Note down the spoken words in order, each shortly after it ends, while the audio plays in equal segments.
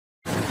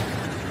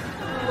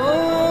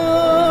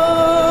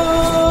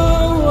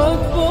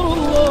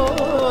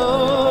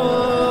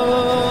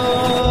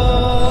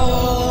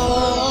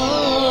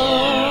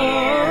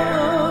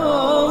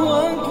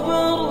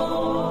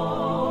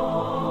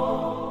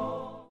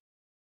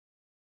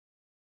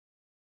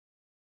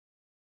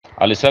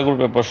আল-ইসলাহ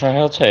গ্রুপের প্রশ্ন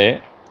হচ্ছে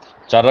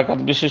 4 রাকাত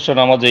বিশিষ্ট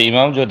নামাজে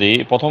ইমাম যদি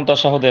প্রথম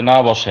তাশাহুদে না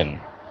বসেন,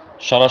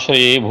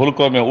 সরাসরি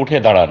ভুলক্রমে উঠে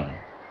দাঁড়ান,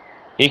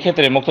 এই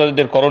ক্ষেত্রে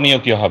মুক্তাদিদের করণীয়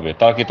কী হবে?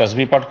 তারা কি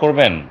তাসবিহ পাঠ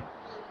করবেন,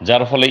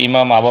 যার ফলে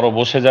ইমাম আবারও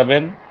বসে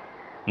যাবেন,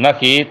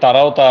 নাকি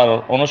তারাও তার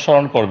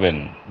অনুসরণ করবেন?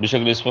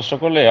 বিষয়গুলি স্পষ্ট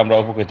করলে আমরা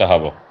উপকৃত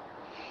হব।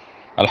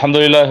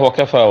 আলহামদুলিল্লাহ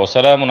ওয়াকাফা ওয়া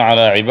সালামুন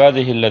আলা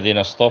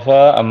ইবাদিহিল্লাযিনা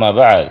ইসতাফা, আম্মা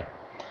বা'দ।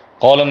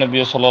 ক্বালা নবী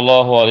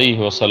সাল্লাল্লাহু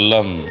আলাইহি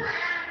ওয়াসাল্লাম,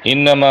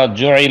 ইন্নামা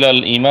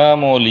জুইলাল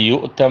ইমামু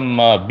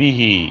লিয়ুতাম্মা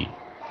বিহি।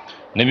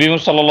 নবী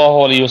সাল্লাল্লাহু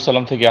আলাইহি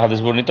ওয়াসাল্লাম থেকে হাদিস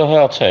বর্ণিত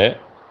হয়ে আছে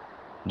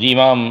যে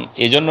ইমাম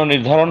এজন্য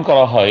নির্ধারণ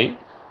করা হয়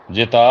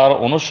যে তার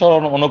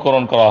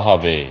অনুকরণ করা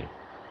হবে।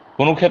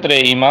 কোনো ক্ষেত্রে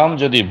ইমাম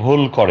যদি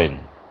ভুল করেন,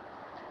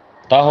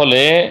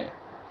 তাহলে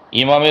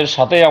ইমামের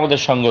সাথেই আমাদের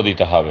সঙ্গ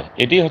দিতে হবে,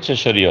 এটি হচ্ছে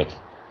শরীয়ত।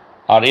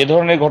 আর এ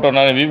ধরনের ঘটনা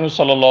নবী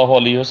সাল্লাল্লাহু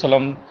আলাইহি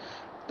ওয়াসাল্লাম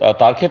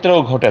তার ক্ষেত্রেও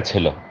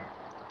ঘটেছিল।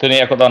 তিনি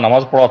একদা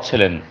নামাজ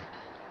পড়াচ্ছিলেন,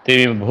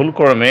 তিনি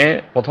ভুলক্রমে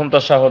প্রথম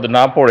তাশাহুদ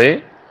না পড়ে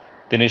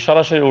তিনি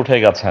সরাসরি উঠে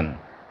গেছেন।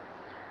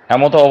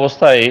 এমতো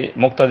অবস্থায়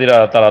মুক্তাদিরা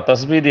তারা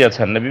তাসবিহ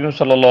দিয়েছেন, নবী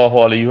সাল্লাল্লাহু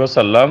আলাইহি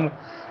ওয়াসাল্লাম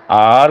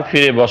আর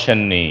ফিরে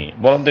বসেননি,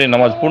 বরং তিনি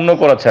নামাজ পূর্ণ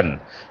করেছেন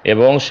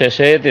এবং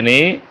শেষে তিনি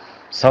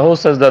সাহু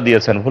সাজদা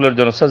দিয়েছেন, ভুলের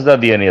জন্য সাজদা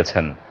দিয়ে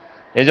নিয়েছেন।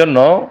 এজন্য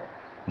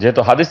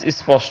যেহেতু হাদিস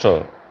স্পষ্ট,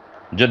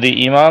 যদি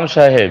ইমাম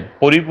সাহেব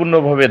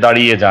পরিপূর্ণভাবে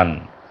দাঁড়িয়ে যান,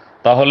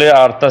 তাহলে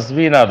আর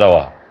তাসবিহ না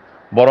দেওয়া,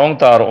 বরং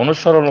তার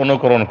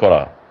অনুকরণ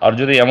করা। আর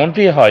যদি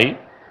এমনটি হয়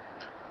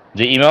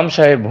যে ইমাম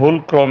সাহেব ভুল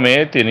ক্রমে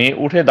তিনি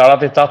উঠে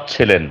দাঁড়াতে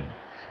চাচ্ছিলেন,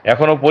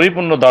 এখনও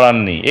পরিপূর্ণ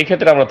দাঁড়াননি,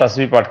 এক্ষেত্রে আমরা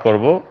তাসবিহ পাঠ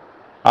করব,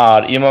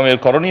 আর ইমামের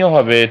করণীয়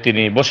হবে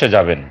তিনি বসে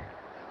যাবেন।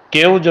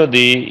 কেউ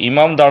যদি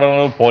ইমাম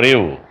দাঁড়ানোর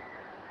পরেও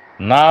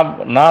না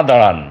না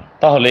দাঁড়ান,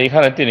 তাহলে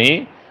এখানে তিনি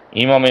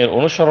ইমামের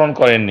অনুসরণ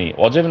করেননি,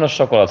 ওয়াজিব নষ্ট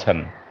করেছেন,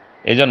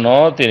 এজন্য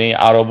তিনি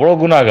আরও বড়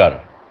গুনাহগার।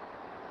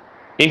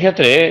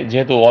 এক্ষেত্রে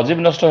যেহেতু ওয়াজিব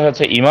নষ্ট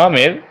হয়েছে,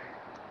 ইমামের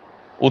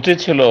উচিত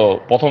ছিল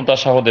প্রথম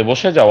তাশাহুদে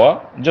বসে যাওয়া,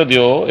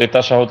 যদিও এই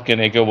তাশাহুদকে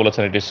নিয়ে কেউ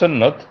বলেছেন এটি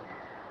সুন্নত,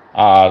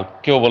 আর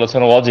কেউ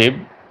বলেছেন ওয়াজিব।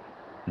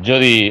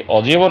 যদি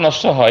অজিবও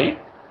নষ্ট হয়,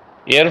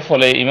 এর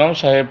ফলে ইমাম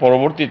সাহেব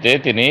পরবর্তীতে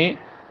তিনি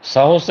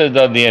সাহু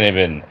সেজদা দিয়ে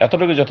নেবেন,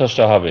 এতটুকু যথেষ্ট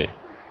হবে।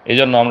 এই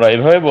জন্য আমরা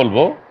এভাবে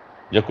বলবো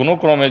যে কোনো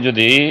ক্রমে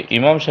যদি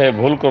ইমাম সাহেব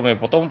ভুল ক্রমে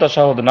প্রথম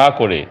তাশাহুদ না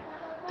করে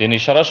তিনি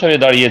সরাসরি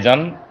দাঁড়িয়ে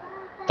যান,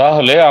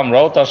 তাহলে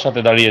আমরাও তার সাথে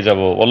দাঁড়িয়ে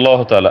যাব।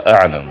 আল্লাহু তাআলা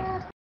আ'লাম।